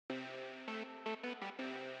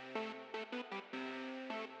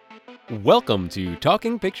Welcome to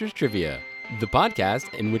Talking Pictures Trivia, the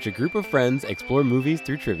podcast in which a group of friends explore movies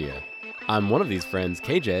through trivia. I'm one of these friends,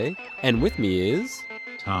 KJ, and with me is...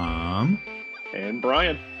 Tom. And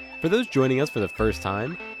Brian. For those joining us for the first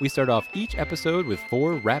time, we start off each episode with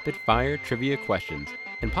 4 rapid-fire trivia questions,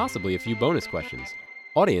 and possibly a few bonus questions.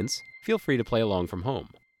 Audience, feel free to play along from home.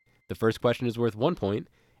 The first question is worth 1 point,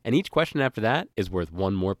 and each question after that is worth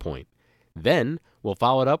 1 more point. Then, we'll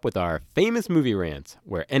follow it up with our famous movie rant,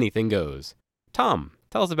 where anything goes. Tom,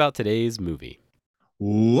 tell us about today's movie.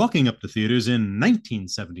 Walking up to theaters in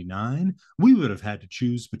 1979, we would have had to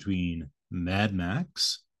choose between Mad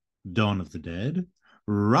Max, Dawn of the Dead,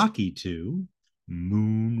 Rocky II,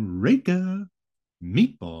 Moonraker,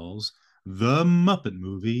 Meatballs, The Muppet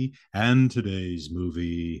Movie, and today's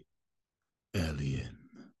movie, Alien.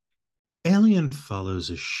 Alien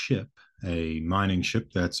follows a ship, a mining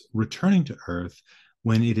ship that's returning to Earth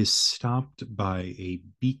when it is stopped by a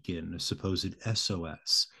beacon, a supposed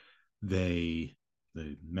SOS. The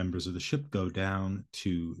members of the ship go down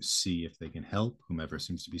to see if they can help whomever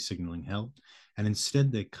seems to be signaling help, and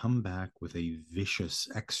instead they come back with a vicious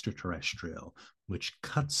extraterrestrial which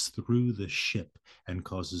cuts through the ship and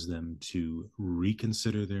causes them to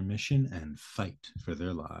reconsider their mission and fight for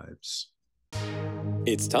their lives.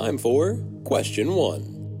 It's time for Question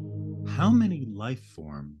 1. How many life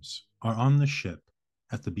forms are on the ship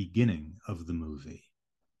at the beginning of the movie?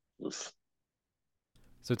 Oof.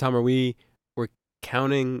 So, Tom, we're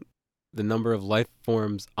counting the number of life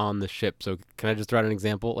forms on the ship. So, can I just throw out an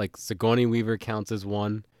example? Like, Sigourney Weaver counts as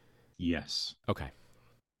 1? Yes. Okay.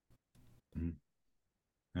 And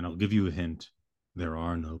I'll give you a hint. There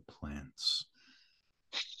are no plants.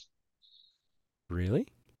 Really?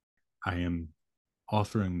 I am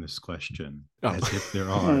offering this question as if there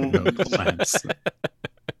are no plants.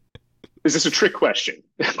 Is this a trick question?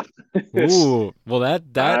 Ooh, well, I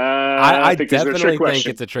definitely think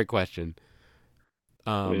it's a trick question.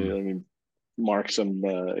 Let me mark some.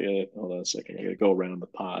 Hold on a second. I gotta go around the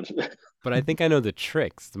pod. But I think I know the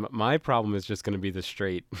tricks. My problem is just going to be the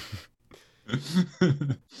straight.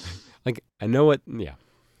 Like, I know what. Yeah.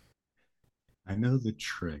 I know the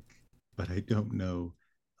trick, but I don't know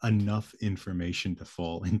enough information to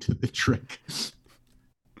fall into the trick.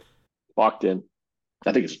 Locked in.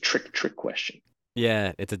 I think it's a trick question.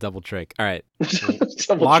 Yeah, it's a double trick. All right.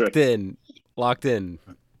 Double Locked trick. in. Locked in.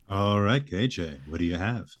 All right, KJ, what do you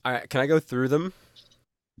have? All right. Can I go through them?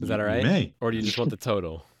 Is that all right? You may. Or do you just want the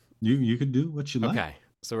total? You can do what you like. Okay.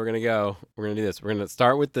 So we're going to do this. We're going to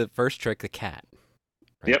start with the first trick, the cat.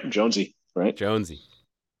 Right? Yep, Jonesy, right? Jonesy,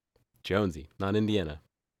 not Indiana.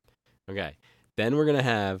 Okay. Then we're going to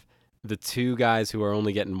have the 2 guys who are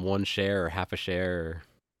only getting 1 share or half a share or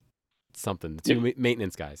something. The 2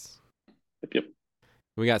 maintenance guys. Yep.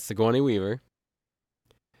 We got Sigourney Weaver.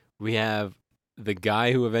 We have the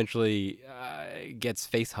guy who eventually gets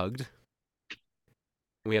face hugged.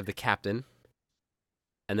 We have the captain.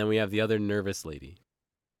 And then we have the other nervous lady.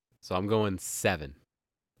 So I'm going 7.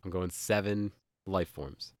 I'm going 7 life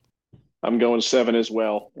forms. I'm going 7 as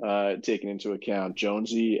well, taking into account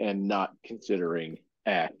Jonesy and not considering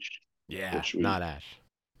Ash. Yeah, not Ash.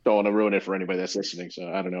 Don't want to ruin it for anybody that's listening, so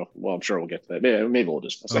I don't know. Well, I'm sure we'll get to that. Maybe we'll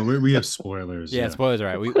discuss that. We have spoilers. Yeah, spoilers are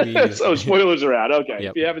out. So spoilers are out. Okay.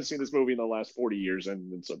 Yep. If you haven't seen this movie in the last 40 years,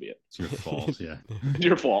 then so be it. It's your fault, yeah. It's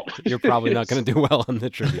your fault. You're probably not going to do well on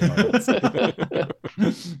the trivia.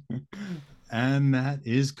 And that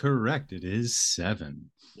is correct. It is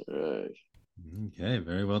 7. Okay,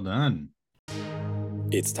 very well done.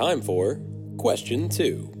 It's time for Question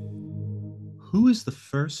 2. Who is the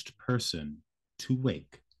first person to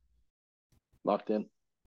wake? Locked in.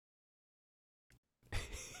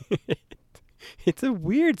 It's a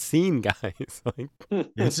weird scene, guys. Like,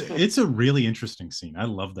 it's a really interesting scene. I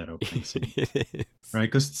love that opening scene. It is. Right?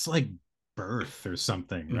 Because it's like birth or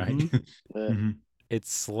something, right? Mm-hmm.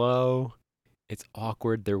 It's slow. It's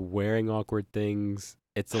awkward. They're wearing awkward things.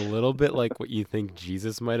 It's a little bit like what you think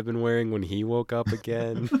Jesus might have been wearing when he woke up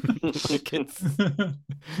again.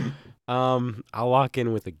 I'll lock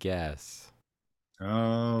in with a guess.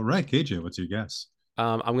 All right, KJ, what's your guess?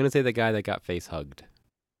 I'm going to say the guy that got face hugged.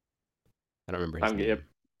 I don't remember his name. Yep.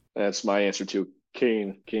 That's my answer too.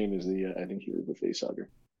 Kane. Kane is I think he was the face hugger.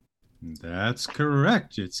 That's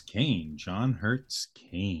correct. It's Kane. John Hurt's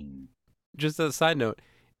Kane. Just as a side note,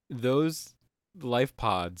 those life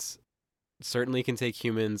pods certainly can take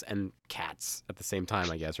humans and cats at the same time,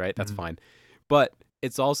 I guess, right? That's fine. But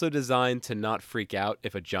it's also designed to not freak out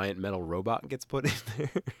if a giant metal robot gets put in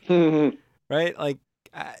there. Right? Like,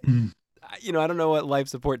 I don't know what life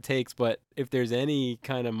support takes, but if there's any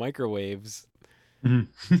kind of microwaves, Mhm.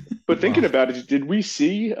 But thinking Well, about it, did we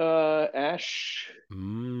see Ash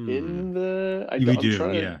Mm. in the? we I'm do,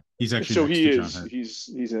 trying yeah. He's to. actually So next he to John is. Hurt.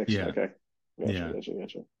 He's next. Yeah, Okay, gotcha, yeah. gotcha,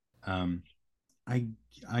 gotcha. Um, I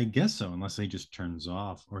I guess so, unless he just turns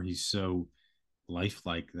off, or he's so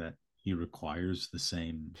lifelike that he requires the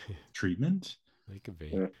same treatment. They could be.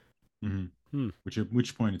 Yeah. Mm-hmm. Hmm. Which at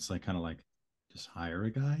which point it's like kind of like just hire a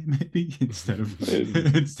guy maybe instead of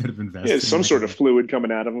It- instead of Yeah, investing in some a sort of guy. fluid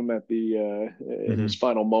coming out of him at the in his Mhm.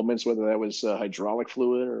 final moments, whether that was hydraulic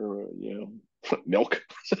fluid or milk,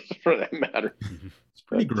 for that matter. It's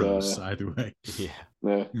pretty But gross either way. Yeah.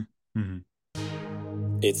 yeah. Mhm.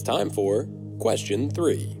 It's time for question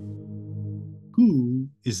 3. Who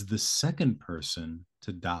is the second person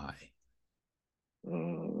to die?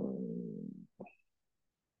 Um,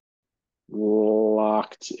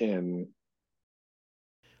 locked in.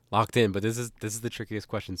 Locked in, but this is the trickiest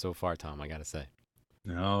question so far, Tom, I gotta say.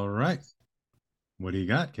 All right. What do you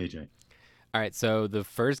got, KJ? All right, so the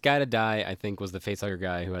first guy to die, I think, was the facehugger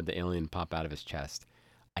guy who had the alien pop out of his chest.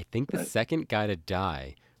 I think the Right. second guy to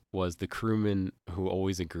die was the crewman who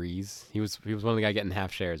always agrees. He was one of the guy getting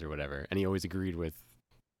half shares or whatever, and he always agreed with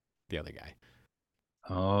the other guy.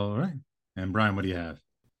 All right. And Brian, what do you have?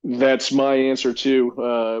 That's my answer too.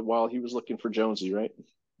 While he was looking for Jonesy, right?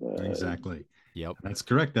 Exactly. Yep. That's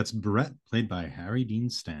correct. That's Brett, played by Harry Dean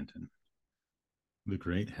Stanton. The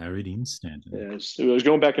great Harry Dean Stanton. Yeah, I was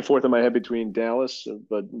going back and forth in my head between Dallas,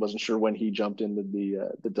 but wasn't sure when he jumped into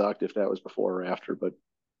the duct, if that was before or after. But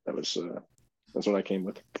that was that's what I came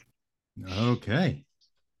with. Okay.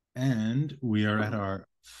 And we are at our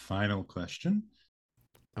final question.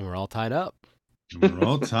 And we're all tied up. And we're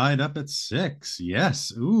all tied up at 6.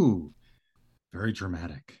 Yes. Ooh. Very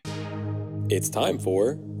dramatic. It's time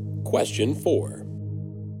for question 4.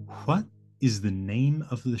 What is the name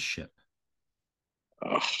of the ship?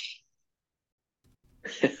 Ugh.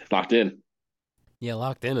 Locked in. Yeah,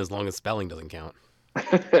 locked in as long as spelling doesn't count.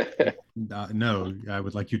 No, I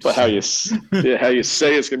would like you to But how you say. yeah, how you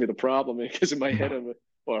say it's gonna be the problem, because in my head Mhm.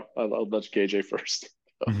 I'll let KJ first.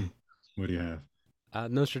 Mhm. What do you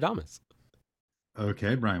have? Nostradamus.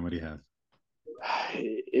 Okay, Brian, what do you have?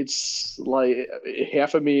 It's like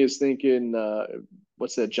half of me is thinking,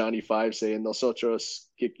 what's that Johnny Five saying? Nosotros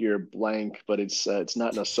kick your blank, but it's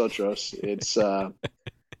not nosotros. It's no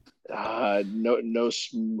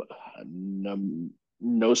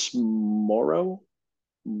nos moro.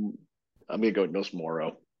 I'm gonna go Nos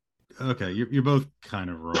Moro. Okay, you're both kind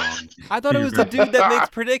of wrong. I thought it You're was the very- dude that makes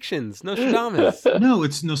predictions. Nostradamus. No,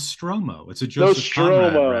 it's Nostromo. It's a Joseph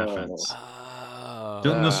Conrad Nostromo. reference. Oh.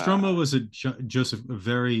 Nostromo Ah, was a Joseph,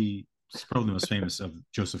 it's probably the most famous of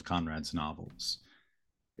Joseph Conrad's novels.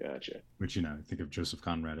 gotcha. Which think of Joseph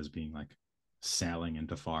Conrad as being like sailing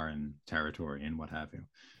into foreign territory and what have you.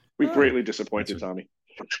 We Oh. greatly That's disappointed what, Tommy.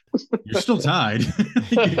 you're still tied.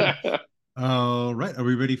 All right, are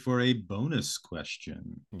we ready for a bonus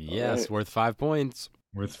question? Yes, right. worth 5 points.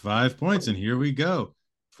 Worth 5 points, and here we go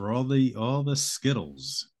for all the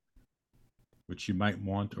Skittles, which you might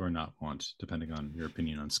want or not want, depending on your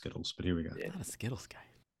opinion on Skittles. But here we go. I'm not a Skittles guy.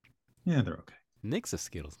 Yeah, they're okay. Nick's a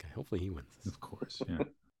Skittles guy. Hopefully he wins this. Of course, yeah.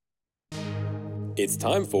 It's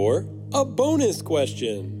time for a bonus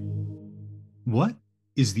question. What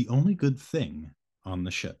is the only good thing on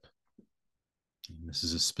the ship? And this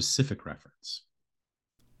is a specific reference.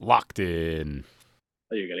 Locked in.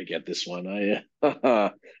 Oh, you're gonna get this one.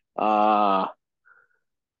 Uh,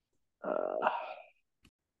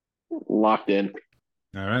 locked in.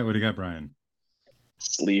 All right, what do you got, Brian?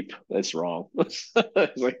 Sleep. That's wrong. It's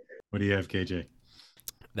like, What do you have, KJ?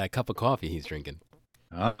 That cup of coffee he's drinking.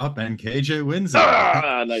 Up, and KJ wins it.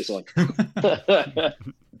 nice one.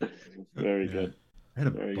 Very Yeah. good. I had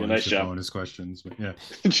a Very good. bunch Nice of job. bonus questions, but yeah.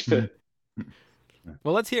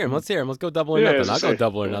 Well, let's hear him. Let's hear him. Let's go double or Yeah, nothing. as I I'll go say,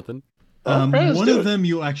 double or yeah. nothing. All right, let's One do of it. them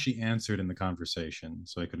you actually answered in the conversation,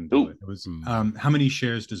 so I couldn't do Ooh. it. It was Hmm. how many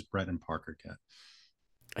shares does Brett and Parker get?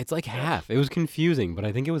 It's like half. It was confusing, but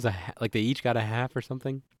I think it was like they each got a half or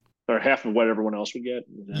something. Or half of what everyone else would get.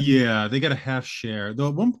 Yeah, they get a half share. Though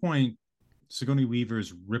at one point, Sigourney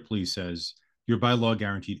Weaver's Ripley says you're by law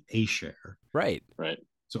guaranteed a share. Right. Right.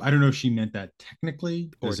 So I don't know if she meant that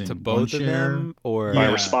technically, Or as in to one both of share. them, or By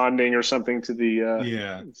Yeah. responding or something to the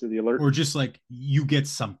Yeah, alert. or just like you get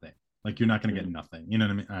something. Like you're not going to get nothing. You know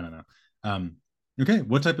what I mean? I don't know. Okay,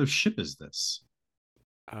 what type of ship is this?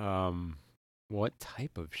 what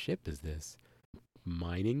type of ship is this?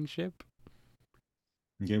 Mining ship?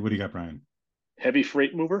 Okay, what do you got, Brian? Heavy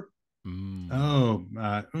freight mover. Oh,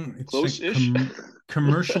 it's a Close-ish.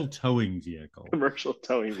 commercial towing vehicle. Commercial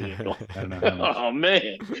towing vehicle. I don't know how much. Oh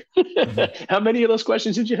man, how many of those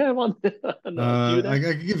questions did you have on? I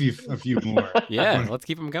could give you a few more. Yeah, let's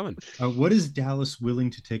keep them coming. What is Dallas willing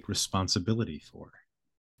to take responsibility for?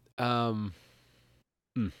 I,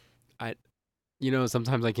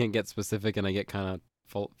 sometimes I can't get specific and I get kind of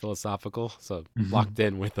philosophical. So locked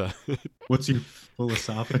in with a. What's your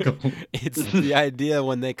philosophical? It's the idea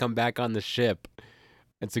when they come back on the ship,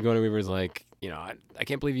 and Sigourney Weaver's like, I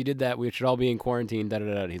can't believe you did that. We should all be in quarantine. Da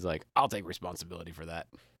da da. He's like, I'll take responsibility for that.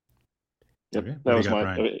 Yep, Okay, that was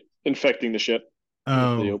infecting the ship.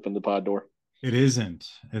 Oh, they opened the pod door. It isn't.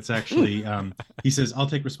 It's actually. He says, "I'll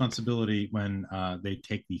take responsibility when they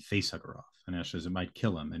take the facehugger off." And Ash says, "It might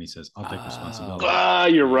kill him." And he says, "I'll take responsibility."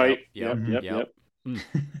 You're right. Yep.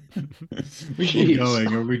 We keep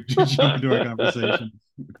going, or we jump into our conversation.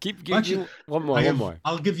 Keep you one more.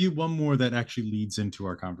 I'll give you one more that actually leads into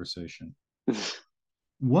our conversation.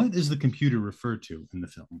 What is the computer referred to in the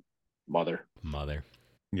film? Mother.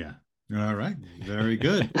 Yeah. All right. Very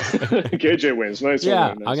good. KJ wins. Nice. Yeah,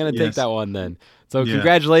 one. Nice. I'm going to take that one then. So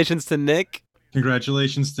congratulations to Nick.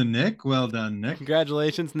 Congratulations to Nick. Well done, Nick.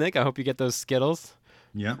 Congratulations, Nick. I hope you get those Skittles.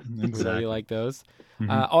 Yeah, exactly. You like those.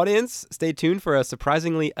 Audience, stay tuned for a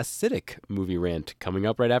surprisingly acidic movie rant coming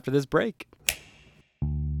up right after this break.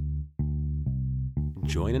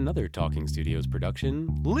 Join another Talking Studios production,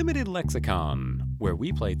 Limited Lexicon, where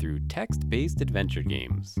we play through text-based adventure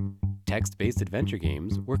games. Text-based adventure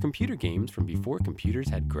games were computer games from before computers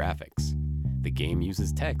had graphics. The game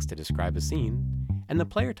uses text to describe a scene, and the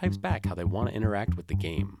player types back how they want to interact with the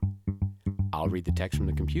game. I'll read the text from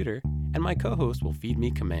the computer, and my co-host will feed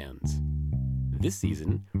me commands. This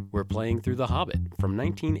season, we're playing through The Hobbit from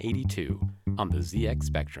 1982 on the ZX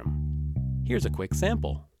Spectrum. Here's a quick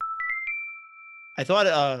sample. I thought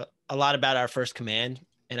a lot about our first command,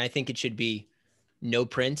 and I think it should be no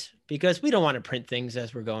print, because we don't want to print things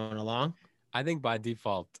as we're going along. I think by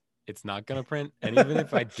default, it's not going to print. And even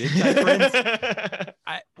if I did type print,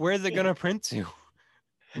 where is it going to print to?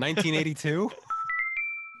 1982?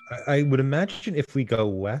 I would imagine if we go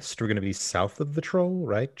west, we're going to be south of the troll,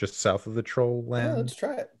 right? Just south of the troll land. Yeah, let's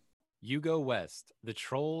try it. You go west. The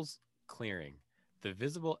troll's clearing. The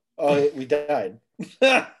visible... Oh, we died.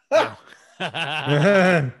 All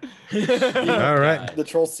right. The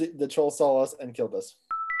troll saw us and killed us.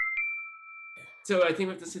 So I think we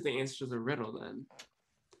have to say the answer to the riddle then.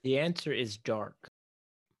 The answer is dark.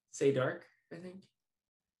 Say dark, I think.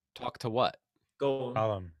 Talk to what?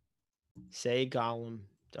 Gollum. Say Gollum,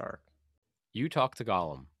 dark. You talk to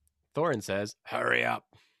Gollum. Thorin says, hurry up.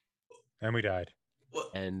 And we died.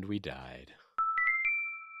 And we died.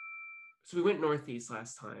 So we went northeast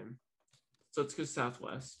last time. So let's go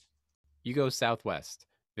southwest. You go southwest.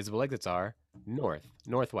 Visible exits are north,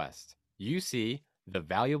 northwest. You see the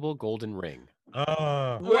valuable golden ring.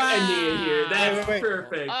 Oh. We're ending it here. That's Wait.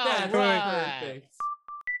 perfect. That's perfect.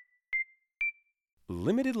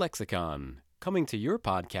 Limited Lexicon, coming to your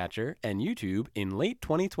podcatcher and YouTube in late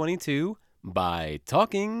 2022 by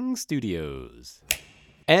Talking Studios.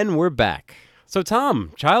 And we're back. So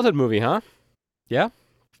Tom, childhood movie, huh? Yeah?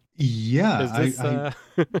 Yeah. Is this,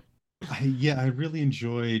 I really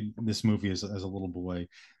enjoyed this movie as a little boy.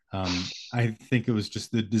 I think it was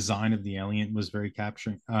just the design of the alien was very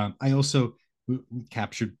capturing. I also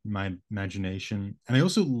captured my imagination, and I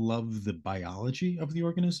also love the biology of the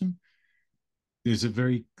organism. There's a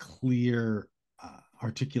very clear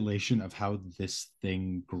articulation of how this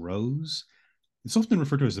thing grows. It's often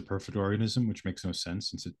referred to as the perfect organism, which makes no sense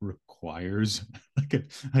since it requires like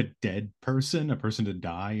a dead person, a person to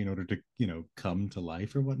die in order to, come to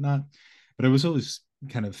life or whatnot. But I was always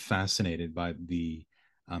kind of fascinated by the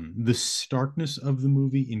starkness of the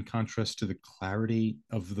movie in contrast to the clarity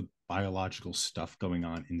of the biological stuff going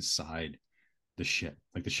on inside the ship.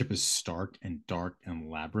 Like the ship is stark and dark and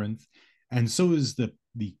labyrinth, and so is the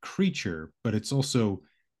creature, but it's also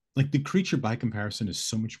like the creature by comparison is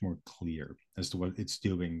so much more clear as to what it's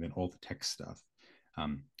doing than all the tech stuff.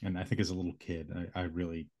 And I think as a little kid, I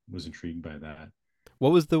really was intrigued by that.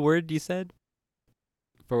 What was the word you said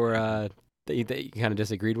for that you kind of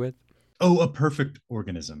disagreed with? Oh, a perfect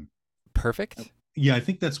organism. Perfect? Yeah, I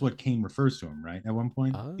think that's what Kane refers to him, right? At one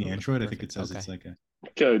point, Oh, the android. perfect. I think it says Okay. it's like a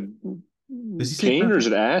Does he say Kane or perfect? is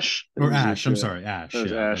it Ash? Or Ash. I'm sorry, Ash. That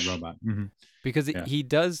was Yeah, Ash. the robot. Mm-hmm. Because Yeah. he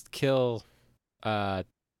does kill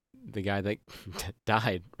the guy that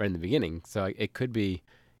died right in the beginning. So it could be,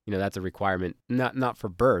 that's a requirement, not for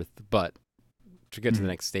birth, but to get to the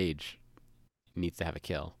next stage, it needs to have a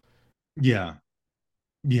kill. Yeah.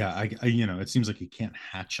 I it seems like it can't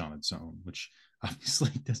hatch on its own, which obviously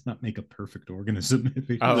does not make a perfect organism. I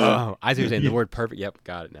see what you're saying. The Yeah. word perfect. Yep,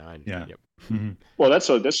 got it now. Yeah. Yep. Mhm. Well,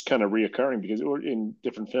 that's kind of reoccurring because in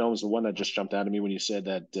different films, the one that just jumped out at me when you said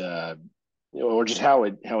that, or just how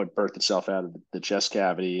it birthed itself out of the chest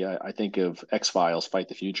cavity. I think of X-Files: Fight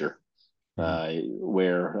the Future,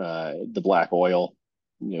 where the black oil,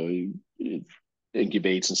 it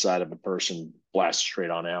incubates inside of a person, blasts straight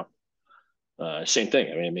on out. Same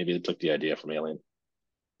thing. I mean, maybe they took the idea from Alien.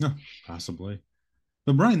 No, possibly.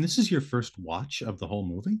 But Brian, this is your first watch of the whole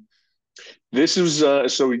movie? This was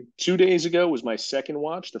so 2 days ago was my second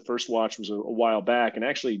watch. The first watch was a while back, and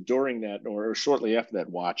actually during that or shortly after that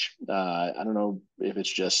watch, I don't know if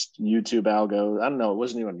it's just YouTube algo. I don't know. It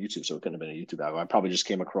wasn't even on YouTube, so it couldn't have been a YouTube algo. I probably just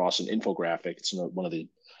came across an infographic. It's one of the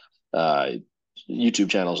uh, YouTube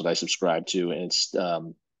channels that I subscribe to, and it's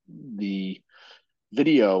the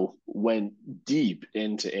video went deep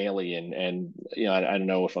into Alien, and I don't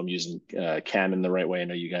know if I'm using canon the right way. I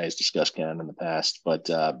know you guys discussed canon in the past, but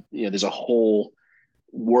there's a whole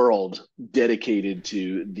world dedicated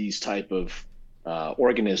to these type of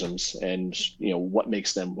organisms, and what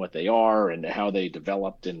makes them what they are and how they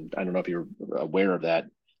developed. And I don't know if you're aware of that,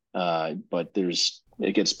 but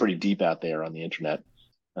it gets pretty deep out there on the internet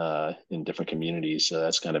in different communities. So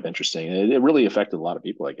that's kind of interesting. It really affected a lot of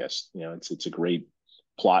people, I guess. It's a great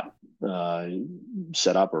plot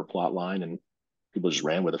setup or plot line, and people just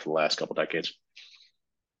ran with it for the last couple decades.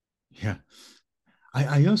 Yeah.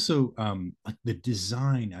 I also like the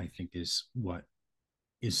design, I think, is what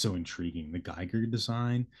is so intriguing. The Geiger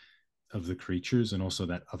design of the creatures and also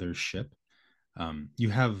that other ship. You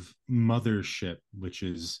have Mothership, which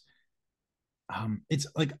is it's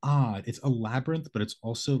like odd. It's a labyrinth, but it's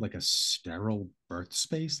also like a sterile birth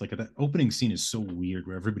space. Like that opening scene is so weird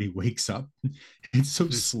where everybody wakes up. It's so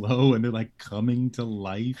slow and they're like coming to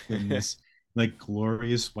life in this like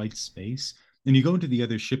glorious white space. And you go into the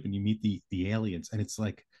other ship and you meet the aliens, and it's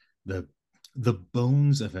like the the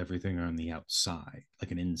bones of everything are on the outside,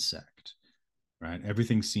 like an insect, right?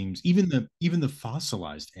 Everything seems, even the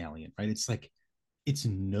fossilized alien, right? It's like its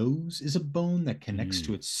nose is a bone that connects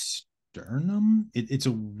to its sternum. It's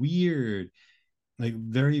a weird, like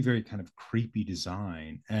very, very kind of creepy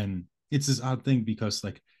design. And it's this odd thing because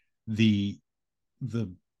like the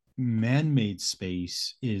the man-made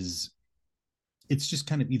space is, it's just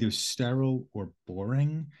kind of either sterile or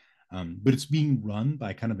boring, but it's being run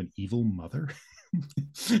by kind of an evil mother.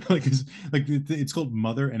 It's called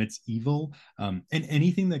Mother and it's evil. And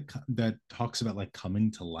anything that talks about like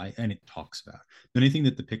coming to life, and it talks about anything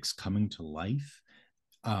that depicts coming to life,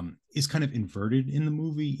 is kind of inverted in the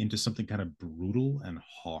movie into something kind of brutal and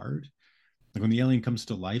hard. Like when the alien comes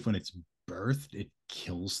to life, when it's birthed, it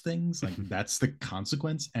kills things. Like that's the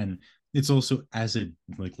consequence. And it's also, as a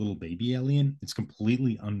like little baby alien, it's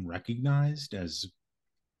completely unrecognized as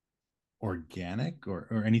organic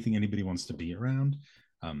or anything anybody wants to be around.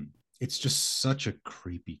 It's just such a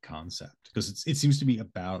creepy concept because it seems to be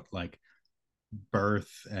about like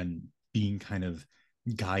birth and being kind of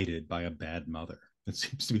guided by a bad mother. That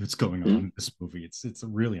seems to be what's going on in this movie. It's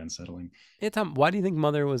really unsettling. Hey, Tom, why do you think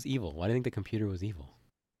Mother was evil? Why do you think the computer was evil?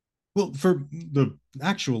 Well, for the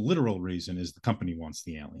actual literal reason is the company wants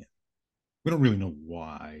the alien. We don't really know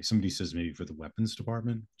why. Somebody says maybe for the weapons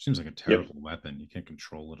department. Seems like a terrible weapon. You can't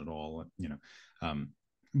control it at all, you know.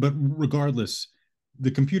 But regardless,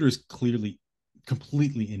 the computer is clearly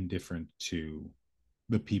completely indifferent to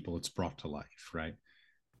the people it's brought to life, right?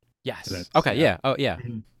 Yes. Okay. Yeah. Oh, yeah.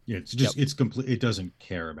 Yeah. It's just it's complete. It doesn't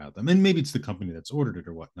care about them, and maybe it's the company that's ordered it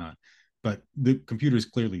or whatnot. But the computer is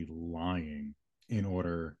clearly lying in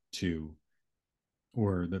order to,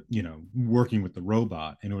 or working with the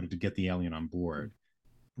robot in order to get the alien on board,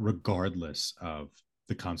 regardless of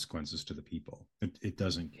the consequences to the people. It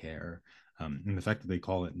doesn't care. And the fact that they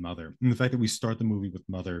call it Mother, and the fact that we start the movie with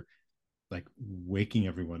Mother like waking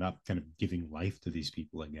everyone up, kind of giving life to these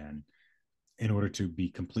people again, in order to be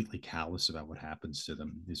completely callous about what happens to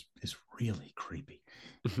them, is really creepy.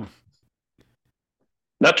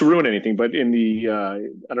 Not to ruin anything, but in the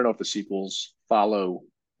I don't know if the sequels follow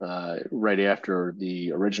right after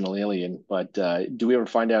the original Alien, but do we ever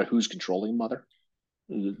find out who's controlling Mother?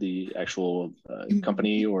 The actual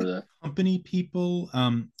company or the company people?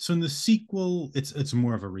 So in the sequel, it's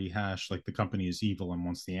more of a rehash. Like the company is evil and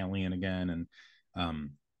wants the alien again,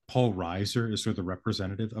 and Paul Reiser is sort of the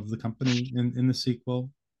representative of the company in the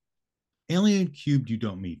sequel. Alien Cubed, you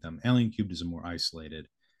don't meet them. Alien Cubed is a more isolated.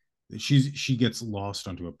 She gets lost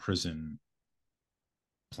onto a prison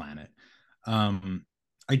planet.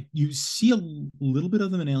 You see a little bit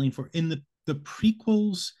of them in Alien 4. In the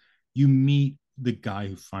prequels, you meet the guy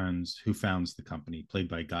who founds the company, played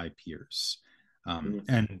by Guy Pearce.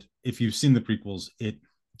 And if you've seen the prequels,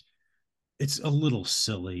 it's a little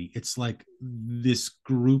silly. It's like this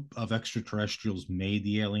group of extraterrestrials made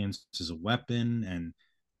the aliens as a weapon, and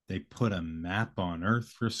they put a map on Earth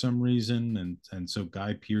for some reason, and so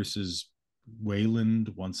Guy Pearce's Wayland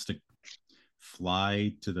wants to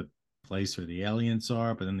fly to the place where the aliens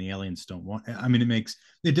are, but then the aliens don't want. I mean,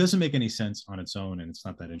 it doesn't make any sense on its own, and it's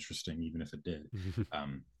not that interesting, even if it did.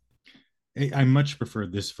 I much prefer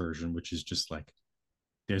this version, which is just like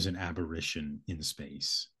there's an aberration in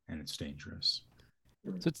space and it's dangerous.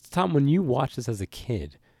 So, Tom, when you watched this as a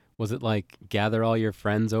kid, was it like gather all your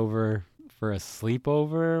friends over for a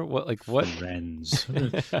sleepover? What Friends?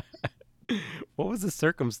 What was the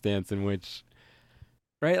circumstance in which,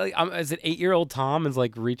 right? Like, is it 8-year-old Tom is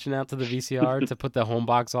like reaching out to the VCR to put the home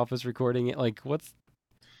box office recording it? Like, what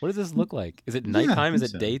does this look like? Is it nighttime? Is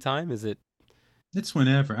it daytime? Is it? It's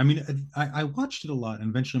whenever. I mean, I watched it a lot, and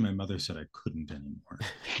eventually my mother said I couldn't anymore.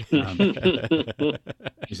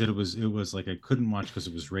 She said it was like I couldn't watch because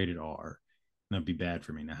it was rated R. And that'd be bad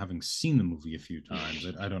for me. Now, having seen the movie a few times,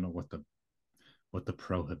 I don't know what the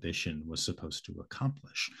prohibition was supposed to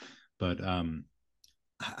accomplish, but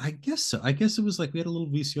I guess so. I guess it was like we had a little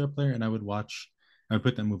VCR player, and I would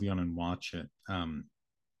put that movie on and watch it. And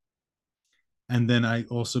then I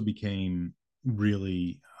also became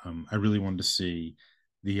I really wanted to see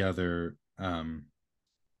the other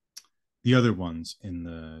ones in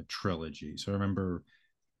the trilogy. So I remember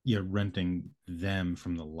renting them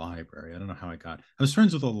from the library. I don't know how I was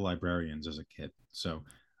friends with all the librarians as a kid, so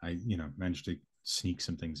I managed to sneak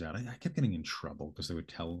some things out. I kept getting in trouble because they would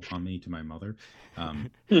tell on me to my mother.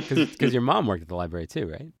 Because your mom worked at the library too,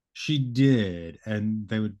 right? She did, and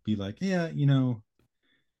they would be like, yeah,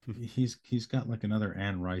 he's got like another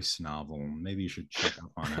Anne Rice novel. Maybe you should check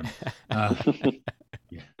up on him.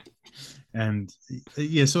 Yeah, and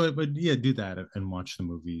so I would do that and watch the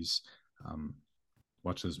movies.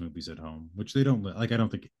 Watch those movies at home, which they don't like. I don't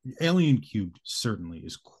think Alien Cubed certainly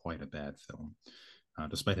is quite a bad film,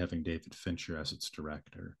 despite having David Fincher as its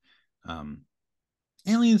director.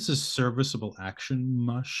 Aliens is serviceable action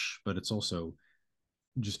mush, but it's also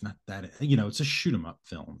just not that. It's a shoot 'em up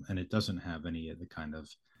film, and it doesn't have any of the kind of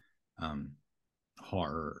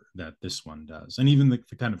horror that this one does, and even the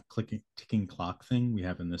kind of ticking clock thing we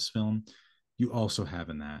have in this film, you also have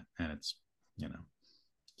in that, and it's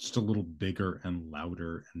just a little bigger and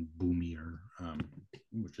louder and boomier,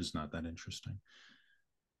 which is not that interesting.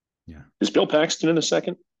 Yeah. Is Bill Paxton in the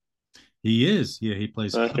second? He is. Yeah, he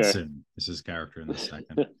plays Hudson. Is his character in the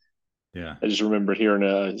second. Yeah. I just remember hearing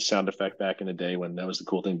a sound effect back in the day when that was the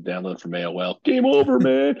cool thing to download from AOL. Game over,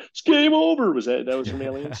 man. It's game over. Was that was from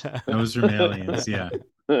Aliens? That was from Aliens, yeah.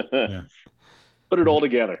 Yeah. Put it all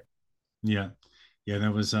together. Yeah. Yeah,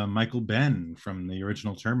 that was Michael Benn from the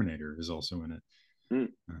original Terminator is also in it.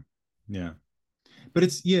 Yeah. But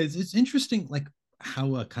it's interesting like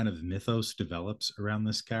how a kind of mythos develops around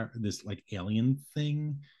this like alien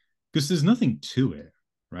thing, because there's nothing to it,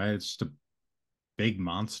 right? It's just a big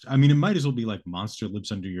monster. I mean, it might as well be like monster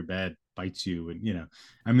lives under your bed, bites you, and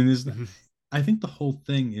I mean, I think the whole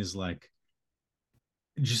thing is like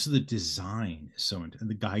just the design is so, and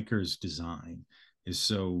the Geiger's design is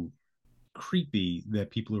so creepy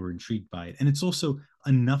that people are intrigued by it, and it's also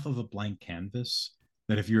enough of a blank canvas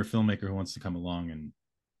that if you're a filmmaker who wants to come along and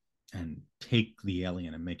take the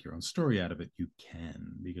alien and make your own story out of it, you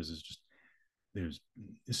can, because there's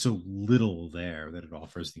so little there that it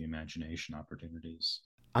offers the imagination opportunities.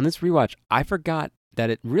 On this rewatch, I forgot that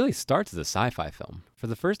it really starts as a sci-fi film. For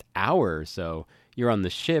the first hour or so, you're on the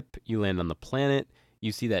ship, you land on the planet,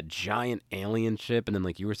 you see that giant alien ship, and then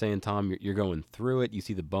like you were saying, Tom, you're going through it, you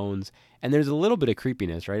see the bones, and there's a little bit of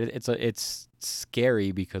creepiness, right? It's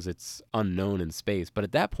scary because it's unknown in space, but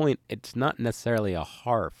at that point, it's not necessarily a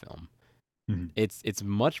horror film. Mm-hmm. It's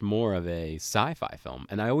much more of a sci-fi film,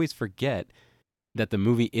 and I always forget that the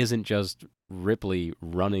movie isn't just Ripley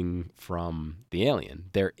running from the alien.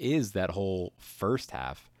 There is that whole first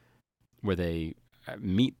half where they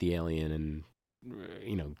meet the alien and,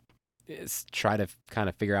 try to kind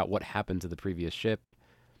of figure out what happened to the previous ship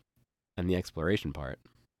and the exploration part.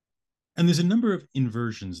 And there's a number of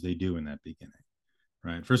inversions they do in that beginning,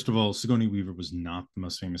 right? First of all, Sigourney Weaver was not the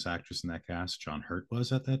most famous actress in that cast. John Hurt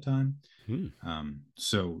was at that time.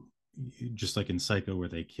 So just like in Psycho, where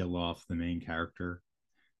they kill off the main character,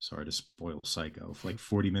 sorry to spoil Psycho, for like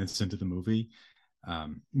 40 minutes into the movie,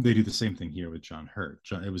 they do the same thing here with John Hurt.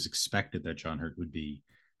 It was expected that John Hurt would be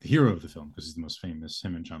the hero of the film because he's the most famous.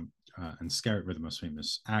 Him and John and Scarrett were the most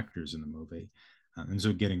famous actors in the movie, and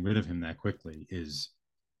so getting rid of him that quickly is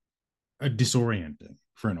disorienting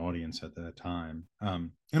for an audience at that time.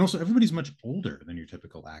 And also everybody's much older than your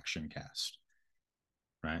typical action cast,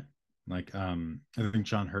 right? Like I think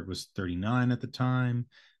John Hurt was 39 at the time.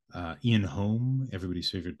 Ian Holm, everybody's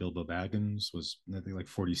favorite Bilbo Baggins, was I think like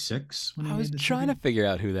 46 when he I was made this trying movie. to figure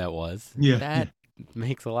out who that was. Yeah, That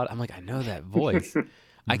makes a lot. I'm like, I know that voice.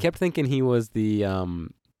 I kept thinking he was the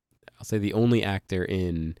I'll say the only actor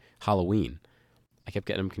in Halloween. I kept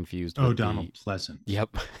getting him confused. Oh, with Donald Pleasant.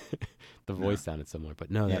 Yep. The voice sounded similar,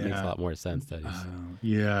 but no, that makes a lot more sense. That he's...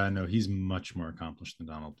 Yeah, no, he's much more accomplished than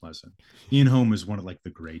Donald Pleasant. Ian Holm is one of like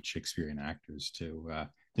the great Shakespearean actors too.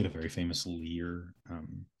 Did a very famous Lear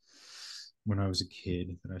when I was a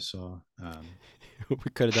kid that I saw. We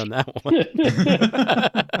could have done that one.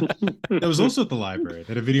 That was also at the library.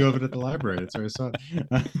 They had a video of it at the library. That's where I saw it.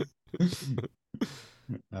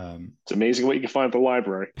 It's amazing what you can find at the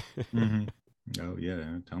library. Mm-hmm. Oh yeah,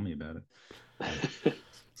 tell me about it.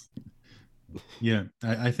 Yeah,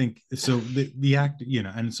 I think so. The actor, you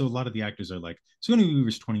know, and so a lot of the actors are like, Sigourney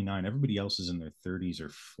Weaver's 29. Everybody else is in their 30s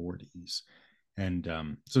or 40s, and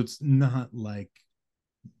so it's not like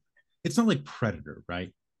Predator,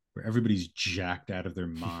 right? Where everybody's jacked out of their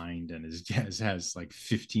mind and has like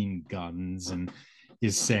 15 guns and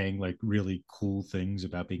is saying like really cool things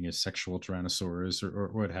about being a sexual tyrannosaurus or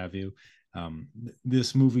what have you.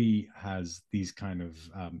 This movie has these kind of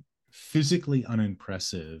physically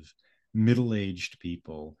unimpressive middle-aged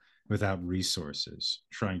people without resources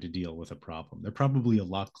trying to deal with a problem. They're probably a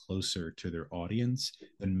lot closer to their audience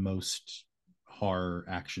than most horror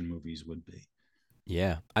action movies would be.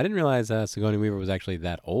 Yeah, I didn't realize Sigourney Weaver was actually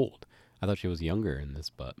that old. I thought she was younger in this,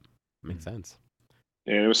 but it makes sense.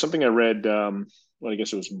 And it was something I read. Well, I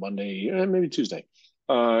guess it was Monday, maybe Tuesday,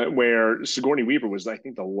 where Sigourney Weaver was, I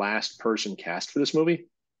think, the last person cast for this movie.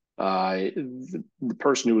 The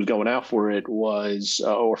person who was going out for it was,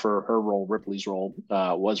 or for her role, Ripley's role,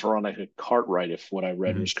 was Veronica Cartwright, if what I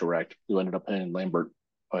read was correct, who ended up playing Lambert.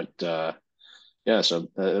 But yeah, so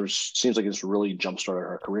it seems like it's really jump-started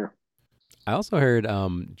her career. I also heard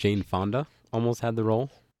Jane Fonda almost had the role.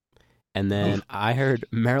 And then I heard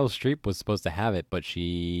Meryl Streep was supposed to have it, but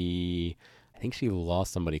I think she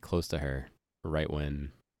lost somebody close to her right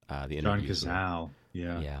when the interview. John Cazale,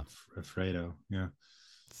 yeah. Fredo, yeah.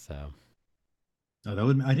 So,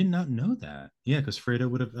 I did not know that. Yeah, because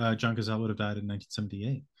Fredo John Cazale would have died in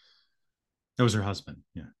 1978. That was her husband.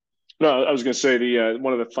 Yeah. No, I was going to say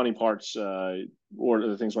one of the funny parts, or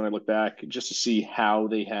the things when I look back, just to see how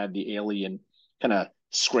they had the alien kind of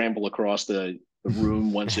scramble across the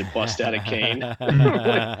room once it bust out of Kane.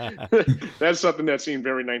 That's something that seemed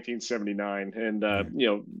very 1979. And you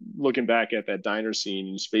know, looking back at that diner scene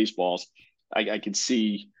in Spaceballs, I could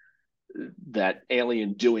see that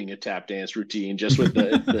alien doing a tap dance routine just with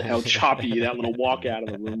the how choppy that little walk out of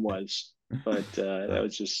the room was. But that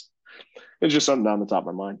was just something down the top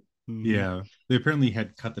of my mind. Yeah, they apparently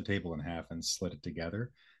had cut the table in half and slid it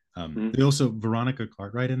together. They also, Veronica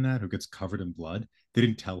Cartwright in that, who gets covered in blood, they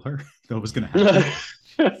didn't tell her that was going to happen.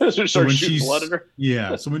 So when she's blood at her.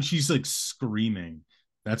 Yeah, so when she's like screaming,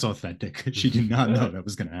 that's authentic. She did not know that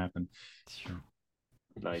was going to happen.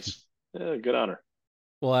 Nice. Yeah, good on her.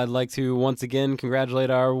 Well, I'd like to once again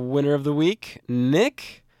congratulate our winner of the week,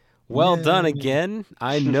 Nick. Well done again.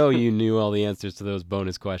 I know you knew all the answers to those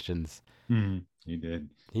bonus questions. He did.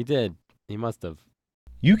 He did. He must have.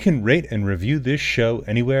 You can rate and review this show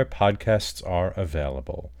anywhere podcasts are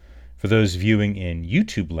available. For those viewing in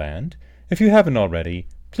YouTube land, if you haven't already,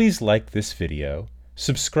 please like this video,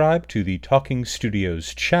 subscribe to the Talking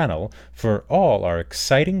Studios channel for all our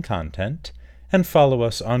exciting content, and follow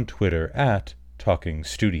us on Twitter at Talking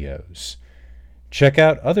Studios. Check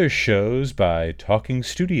out other shows by Talking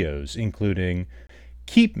Studios, including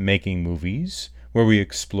Keep Making Movies, where we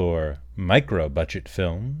explore micro-budget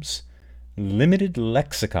films, Limited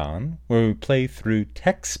Lexicon, where we play through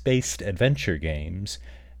text-based adventure games,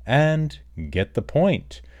 and Get the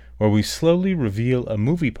Point, where we slowly reveal a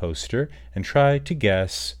movie poster and try to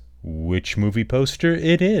guess which movie poster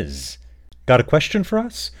it is. Got a question for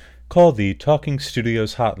us? Call the Talking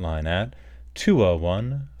Studios hotline at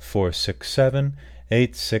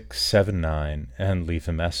 201-467-8679 and leave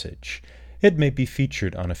a message. It may be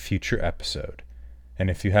featured on a future episode. And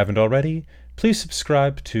if you haven't already, please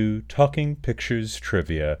subscribe to Talking Pictures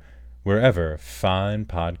Trivia wherever fine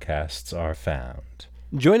podcasts are found.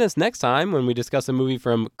 Join us next time when we discuss a movie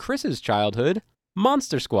from Chris's childhood,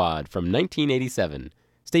 Monster Squad from 1987.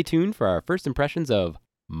 Stay tuned for our first impressions of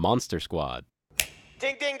Monster Squad.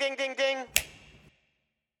 Ding, ding, ding, ding, ding.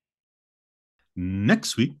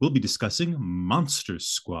 Next week, we'll be discussing Monster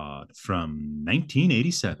Squad from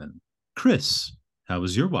 1987. Chris, how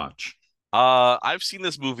was your watch? I've seen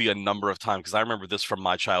this movie a number of times because I remember this from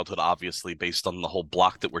my childhood, obviously, based on the whole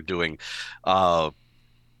block that we're doing. Uh,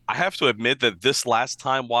 I have to admit that this last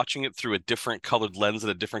time watching it through a different colored lens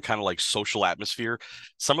and a different kind of like social atmosphere,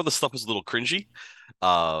 some of the stuff was a little cringy.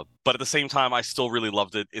 But at the same time, I still really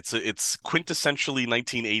loved it. It's quintessentially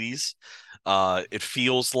 1980s. It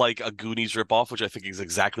feels like a Goonies ripoff, which I think is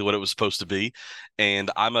exactly what it was supposed to be.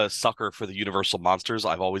 And I'm a sucker for the Universal monsters.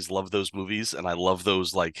 I've always loved those movies, and I love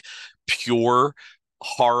those like pure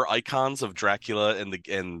horror icons of Dracula and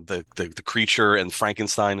the creature and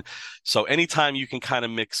Frankenstein. So anytime you can kind of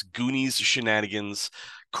mix Goonies shenanigans,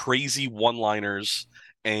 crazy one-liners,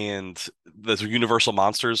 and the Universal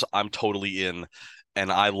monsters, I'm totally in.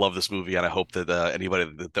 And I love this movie, and I hope that anybody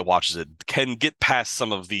that watches it can get past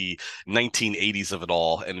some of the 1980s of it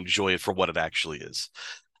all and enjoy it for what it actually is.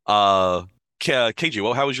 KG,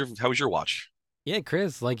 well, how was your watch? Yeah,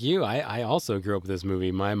 Chris, like you, I also grew up with this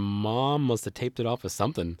movie. My mom must have taped it off of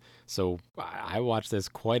something, so I watched this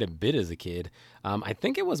quite a bit as a kid. I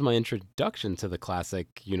think it was my introduction to the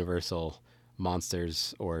classic Universal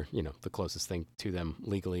monsters, or, the closest thing to them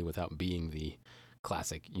legally without being the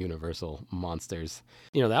classic Universal monsters.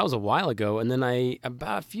 That was a while ago, and then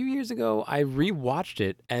about a few years ago, I rewatched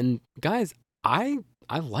it, and guys, I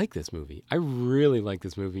like this movie. I really like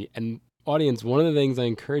this movie, and audience, one of the things I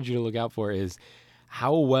encourage you to look out for is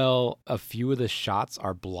how well a few of the shots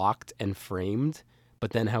are blocked and framed,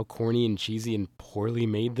 but then how corny and cheesy and poorly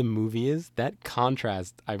made the movie is. That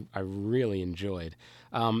contrast I really enjoyed.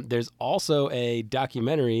 There's also a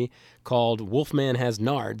documentary called Wolfman Has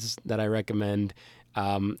Nards that I recommend.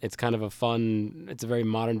 It's kind of it's a very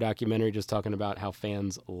modern documentary just talking about how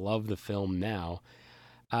fans love the film now.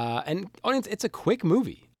 And audience, it's a quick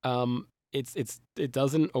movie. It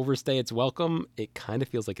doesn't overstay its welcome. It kind of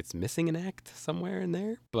feels like it's missing an act somewhere in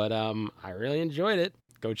there, but I really enjoyed it.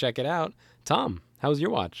 Go check it out. Tom, how was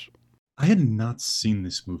your watch? I had not seen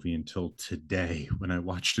this movie until today when I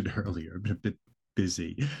watched it earlier. I've been a bit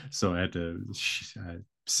busy, so I had to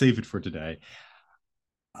save it for today.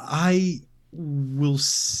 I will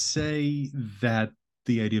say that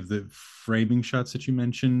the idea of the framing shots that you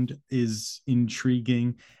mentioned is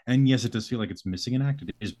intriguing. And yes, it does feel like it's missing an act.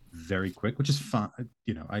 It is very quick, which is fine.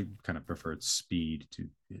 I kind of preferred speed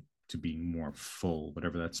to being more full,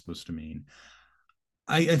 whatever that's supposed to mean.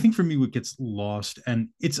 I think for me, what gets lost, and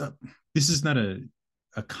this is not a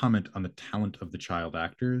comment on the talent of the child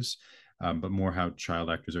actors, but more how child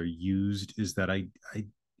actors are used, is that I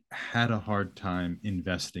had a hard time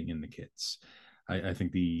investing in the kids. I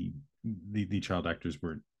think the child actors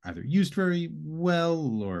were either used very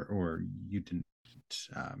well, or you didn't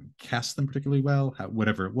cast them particularly well.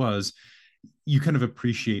 Whatever it was, you kind of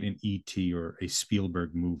appreciate an E.T. or a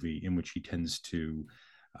Spielberg movie in which he tends to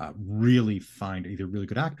really find either really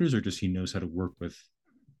good actors, or just he knows how to work with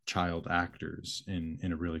child actors in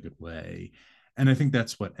a really good way. And I think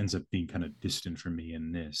that's what ends up being kind of distant for me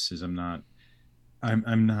in this, is I'm not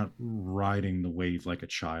riding the wave like a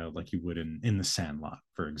child, like you would in the Sandlot,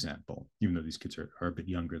 for example, even though these kids are a bit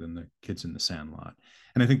younger than the kids in the Sandlot.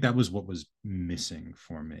 And I think that was what was missing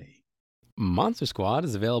for me. Monster Squad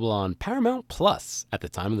is available on Paramount Plus at the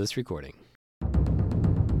time of this recording.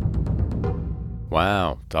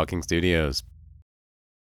 Wow, Talking Studios.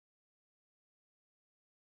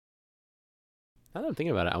 Now that I'm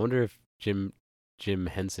thinking about it, I wonder if Jim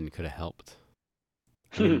Henson could have helped.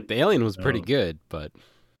 I mean, the alien was pretty good, but...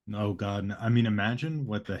 Oh, God. I mean, imagine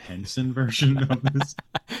what the Henson version of this...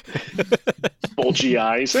 Bulgy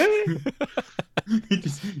eyes. You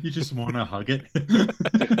just want to hug it.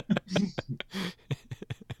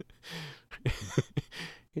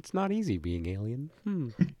 It's not easy being alien.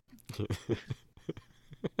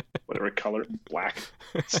 Whatever color, black,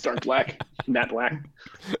 stark black, matte black.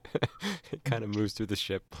 It kind of moves through the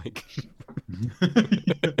ship like.